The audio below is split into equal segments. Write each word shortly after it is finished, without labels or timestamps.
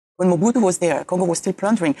When Mobutu was there, Congo was still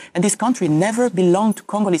plundering, and this country never belonged to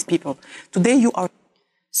Congolese people. Today you are...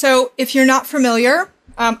 So if you're not familiar,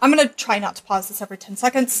 I'm going to try not to pause this every 10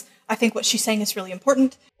 seconds. I think what she's saying is really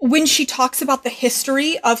important. When she talks about the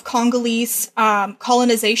history of Congolese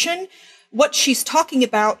colonization, what she's talking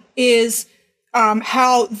about is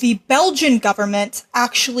how the Belgian government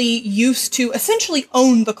actually used to essentially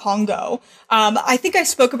own the Congo. I think I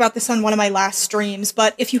spoke about this on one of my last streams,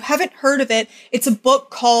 but if you haven't heard of it, it's a book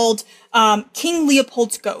called King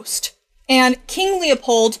Leopold's Ghost. And King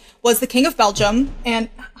Leopold was the king of Belgium, and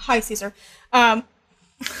hi, Caesar.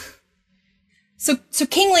 So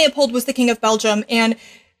King Leopold was the king of Belgium, and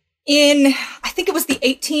in, I think it was the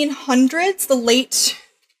 1800s, the late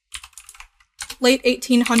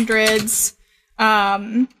 1800s,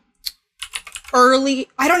 early,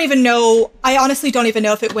 I honestly don't even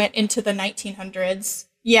know if it went into the 1900s.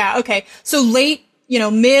 Yeah, okay. So late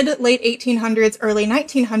 1800s, early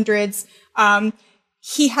 1900s,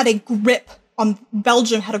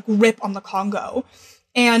 Belgium had a grip on the Congo.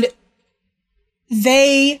 And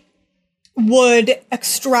they would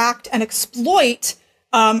extract and exploit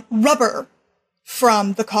rubber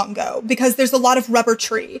from the Congo because there's a lot of rubber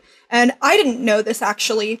tree. And I didn't know this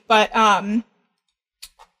actually, but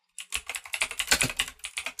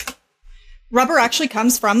rubber actually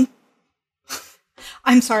comes from,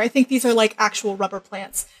 I'm sorry, I think these are like actual rubber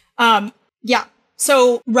plants. Yeah,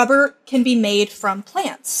 so rubber can be made from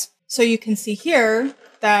plants. So you can see here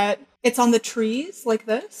that it's on the trees like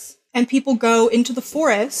this. And people go into the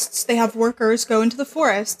forests, they have workers go into the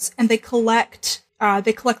forests and they collect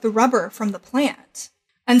the rubber from the plant.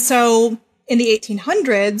 And so in the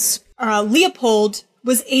 1800s, Leopold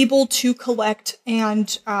was able to collect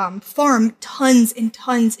and farm tons and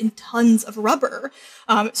tons and tons of rubber.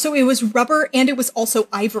 So it was rubber and it was also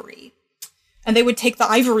ivory. And they would take the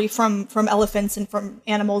ivory from elephants and from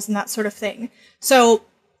animals and that sort of thing. So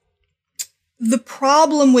the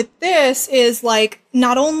problem with this is, like,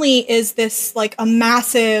 not only is this like a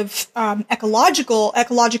massive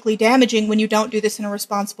ecologically damaging when you don't do this in a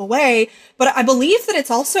responsible way, but I believe that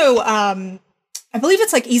it's also I believe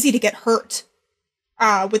it's like easy to get hurt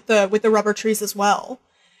with the rubber trees as well.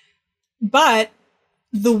 But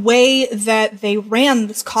the way that they ran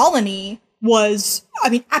this colony was,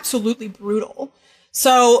 I mean, absolutely brutal.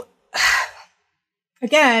 So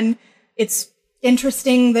again, it's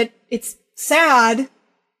interesting that it's sad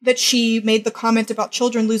that she made the comment about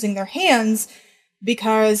children losing their hands,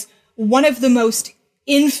 because one of the most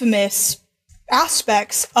infamous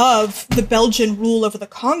aspects of the Belgian rule over the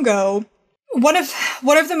Congo, one of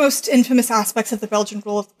the most infamous aspects of the Belgian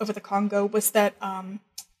rule over the Congo was that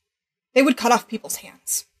they would cut off people's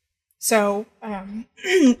hands. So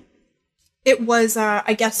it was,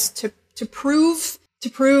 I guess, to prove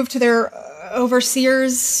to their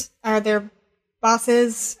overseers, their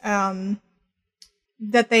bosses,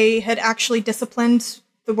 that they had actually disciplined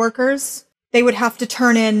the workers. They would have to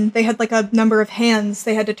turn in, they had like a number of hands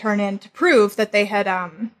they had to turn in to prove that they had,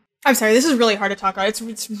 I'm sorry, this is really hard to talk about. It's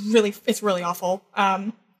really awful.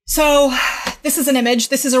 So this is an image.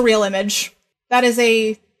 This is a real image. That's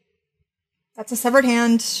a severed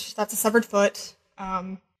hand. That's a severed foot.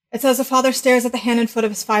 It says a father stares at the hand and foot of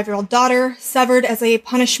his 5-year-old daughter, severed as a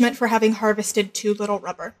punishment for having harvested too little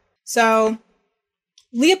rubber. So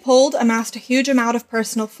Leopold amassed a huge amount of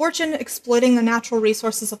personal fortune exploiting the natural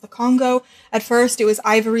resources of the Congo. At first, it was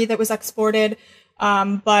ivory that was exported,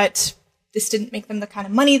 but this didn't make them the kind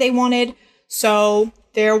of money they wanted. So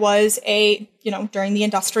there was during the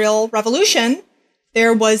Industrial Revolution,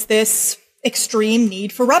 there was this extreme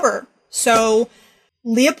need for rubber. So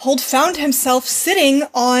Leopold found himself sitting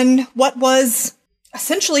on what was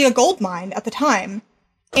essentially a gold mine at the time.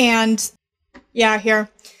 And yeah, here.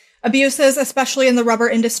 Abuses, especially in the rubber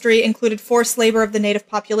industry, included forced labor of the native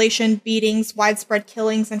population, beatings, widespread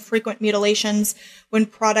killings, and frequent mutilations when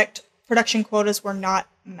production quotas were not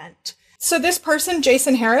met. So this person,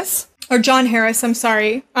 John Harris,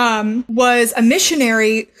 was a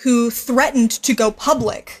missionary who threatened to go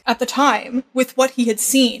public at the time with what he had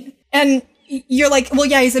seen. And you're like, well,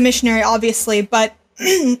 yeah, he's a missionary, obviously, but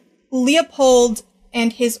Leopold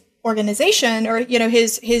and his organization, or,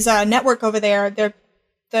 his network over there, the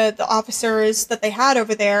officers that they had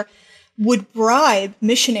over there would bribe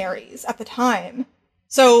missionaries at the time.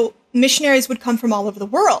 So missionaries would come from all over the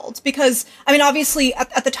world because, I mean, obviously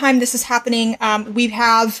at the time this is happening, we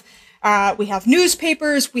have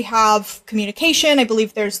newspapers, we have communication. I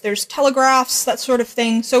believe there's telegraphs, that sort of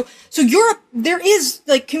thing. So Europe, there is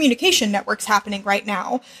like communication networks happening right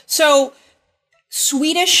now. So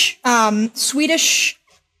Swedish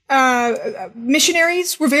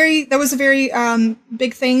missionaries were that was a very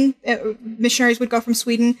big thing. Missionaries would go from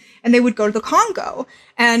Sweden and they would go to the Congo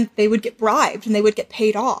and they would get bribed and they would get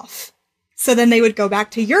paid off. So then they would go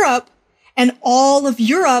back to Europe, and all of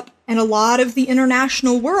Europe and a lot of the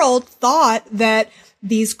international world thought that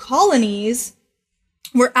these colonies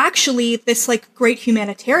were actually this like great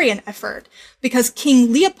humanitarian effort, because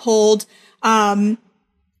King Leopold,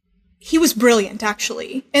 he was brilliant,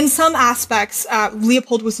 actually. In some aspects,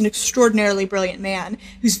 Leopold was an extraordinarily brilliant man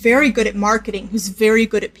who's very good at marketing, who's very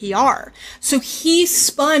good at PR. So he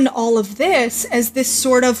spun all of this as this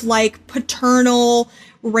sort of like paternal,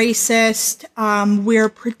 racist, we're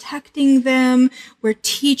protecting them, we're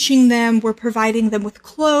teaching them, we're providing them with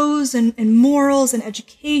clothes and morals and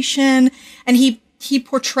education. And he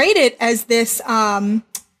portrayed it as this, oh,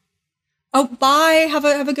 bye, have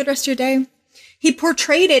a good rest of your day. He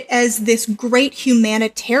portrayed it as this great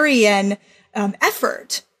humanitarian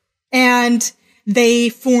effort, and they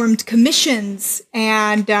formed commissions,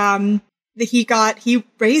 and he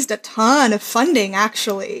raised a ton of funding,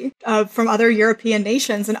 actually, from other European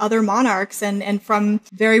nations and other monarchs and from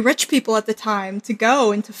very rich people at the time to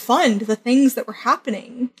go and to fund the things that were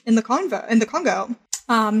happening in the Congo.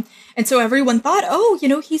 And so everyone thought, oh,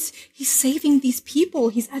 he's saving these people.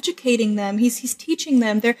 He's educating them. He's teaching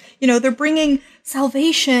them. They're bringing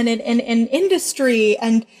salvation and industry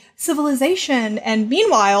and civilization. And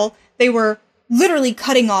meanwhile, they were literally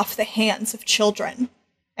cutting off the hands of children.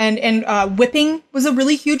 And whipping was a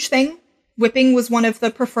really huge thing. Whipping was one of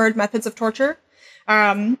the preferred methods of torture.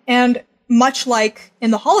 And much like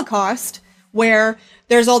in the Holocaust, where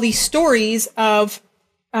there's all these stories of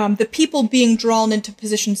the people being drawn into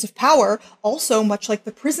positions of power, also much like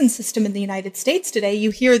the prison system in the United States today, you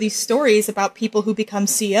hear these stories about people who become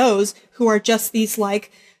COs who are just these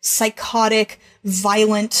like psychotic,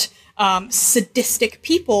 violent, sadistic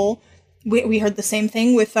people. We heard the same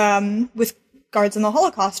thing with guards in the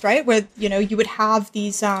Holocaust, right? Where, you would have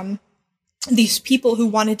these people who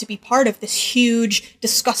wanted to be part of this huge,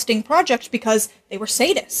 disgusting project because they were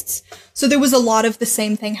sadists. So there was a lot of the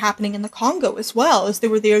same thing happening in the Congo as well, as there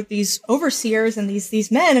were these overseers and these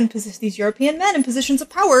men and these European men in positions of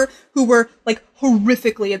power who were like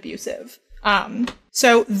horrifically abusive.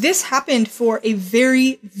 So this happened for a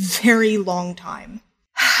very, very long time.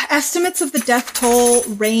 Estimates of the death toll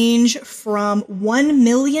range from 1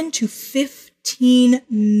 million to 15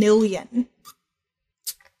 million.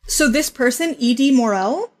 So this person, E.D.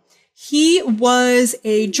 Morel, he was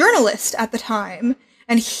a journalist at the time,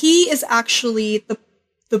 and he is actually the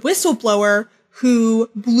whistleblower who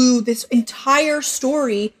blew this entire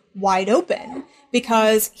story wide open,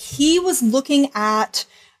 because he was looking at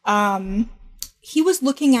the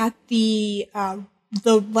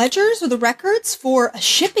ledgers or the records for a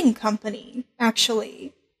shipping company,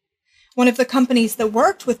 actually. One of the companies that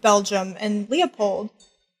worked with Belgium and Leopold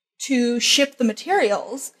to ship the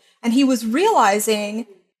materials. And he was realizing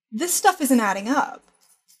this stuff isn't adding up.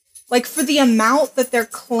 Like, for the amount that they're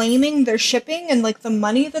claiming they're shipping and like the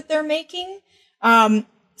money that they're making,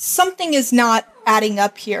 something is not adding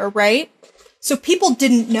up here, right? So people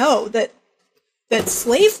didn't know that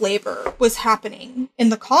slave labor was happening in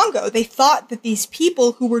the Congo. They thought that these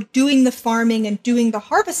people who were doing the farming and doing the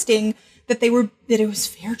harvesting, that it was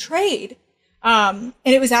fair trade. And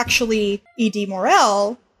it was actually E.D.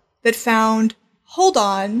 Morel that found, hold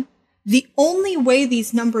on, the only way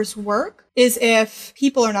these numbers work is if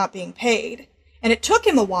people are not being paid. And it took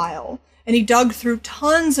him a while, and he dug through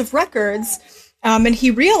tons of records, and he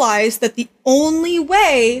realized that the only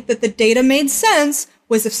way that the data made sense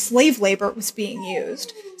was if slave labor was being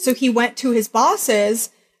used. So he went to his bosses,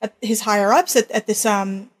 his higher-ups at this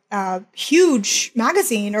huge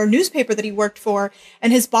magazine or newspaper that he worked for,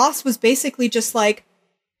 and his boss was basically just like,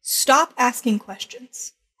 stop asking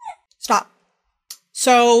questions. Stop.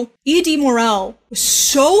 So E.D. Morel was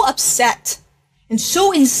so upset and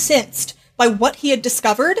so incensed by what he had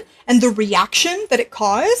discovered and the reaction that it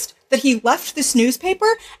caused that he left this newspaper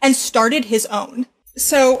and started his own.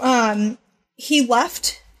 So he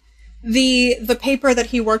left the paper that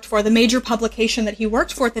he worked for, the major publication that he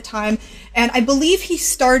worked for at the time, and I believe he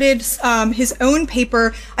started his own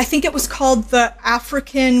paper. I think it was called the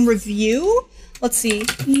African Review. Let's see,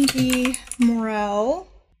 E.D. Morel.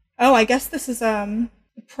 Oh, I guess this is a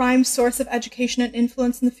prime source of education and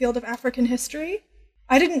influence in the field of African history.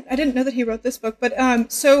 I didn't know that he wrote this book, but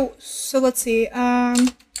so let's see.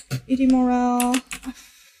 E.D. Morel,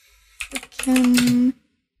 African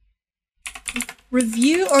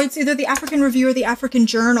Review, or it's either the African Review or the African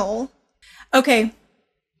Journal. Okay,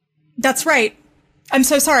 that's right. I'm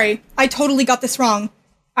so sorry. I totally got this wrong.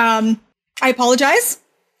 I apologize.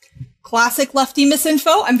 classic lefty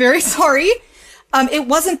misinfo. I'm very sorry. It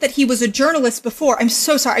wasn't that he was a journalist before. I'm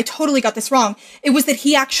so sorry. I totally got this wrong. It was that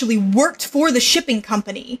he actually worked for the shipping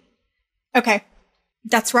company. Okay.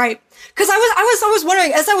 That's right. Because I was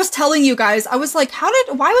wondering, as I was telling you guys, I was like,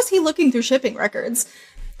 why was he looking through shipping records?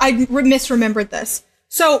 I misremembered this.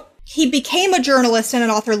 So he became a journalist and an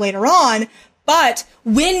author later on, but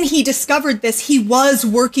when he discovered this, he was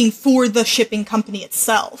working for the shipping company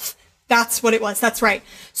itself. That's what it was. That's right.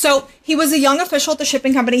 So he was a young official at the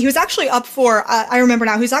shipping company. He was actually up for, I remember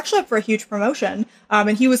now, he was actually up for a huge promotion.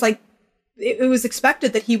 And he was like, it was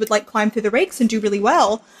expected that he would like climb through the ranks and do really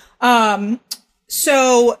well.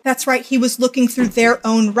 So that's right. He was looking through their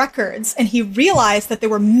own records and he realized that there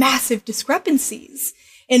were massive discrepancies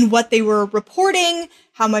in what they were reporting,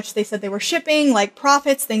 how much they said they were shipping, like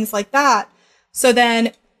profits, things like that. So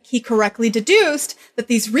then he correctly deduced that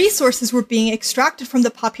these resources were being extracted from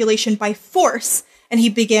the population by force, and he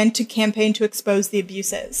began to campaign to expose the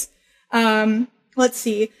abuses. Let's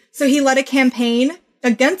see. So he led a campaign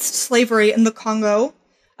against slavery in the Congo.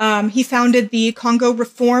 He founded the Congo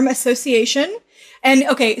Reform Association. And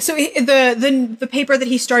okay, so the paper that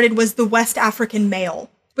he started was the West African Mail.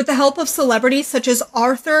 With the help of celebrities such as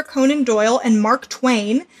Arthur Conan Doyle and Mark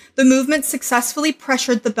Twain, the movement successfully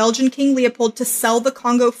pressured the Belgian King Leopold to sell the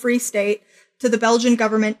Congo Free State to the Belgian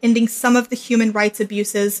government, ending some of the human rights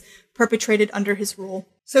abuses perpetrated under his rule.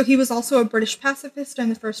 So he was also a British pacifist during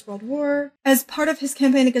the First World War. As part of his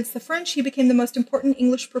campaign against the French, he became the most important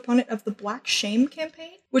English proponent of the Black Shame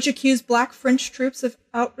campaign, which accused black French troops of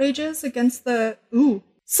outrages against the...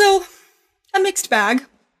 So, a mixed bag.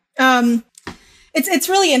 It's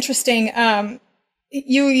really interesting.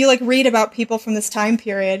 You like read about people from this time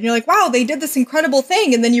period and you're like, wow, they did this incredible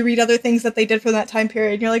thing. And then you read other things that they did from that time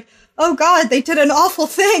period and you're like, oh God, they did an awful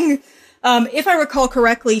thing. If I recall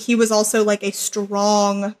correctly, he was also like a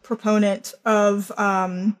strong proponent of,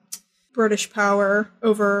 British power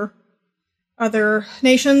over other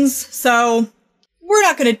nations. So we're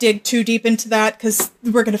not going to dig too deep into that because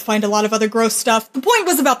we're going to find a lot of other gross stuff. The point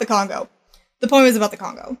was about the Congo.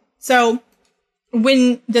 So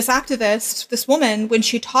when this activist, this woman, when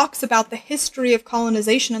she talks about the history of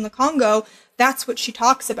colonization in the Congo, that's what she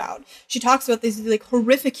talks about. She talks about these like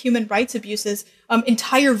horrific human rights abuses,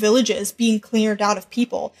 entire villages being cleared out of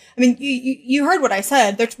people. I mean, you heard what I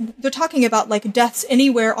said. They're talking about like deaths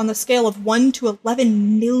anywhere on the scale of 1 to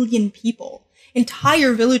 11 million people.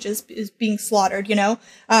 Entire villages is being slaughtered, you know?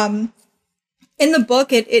 In the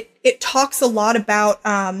book, it talks a lot about,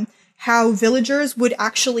 how villagers would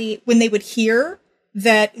actually, when they would hear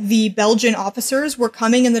that the Belgian officers were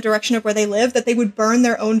coming in the direction of where they lived, that they would burn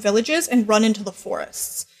their own villages and run into the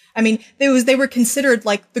forests. I mean, they were considered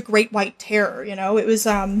like the Great White Terror, you know? It was,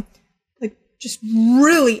 like just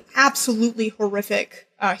really absolutely horrific,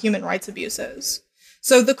 human rights abuses.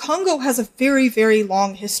 So the Congo has a very, very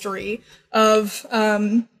long history of,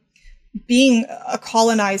 being a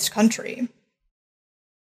colonized country.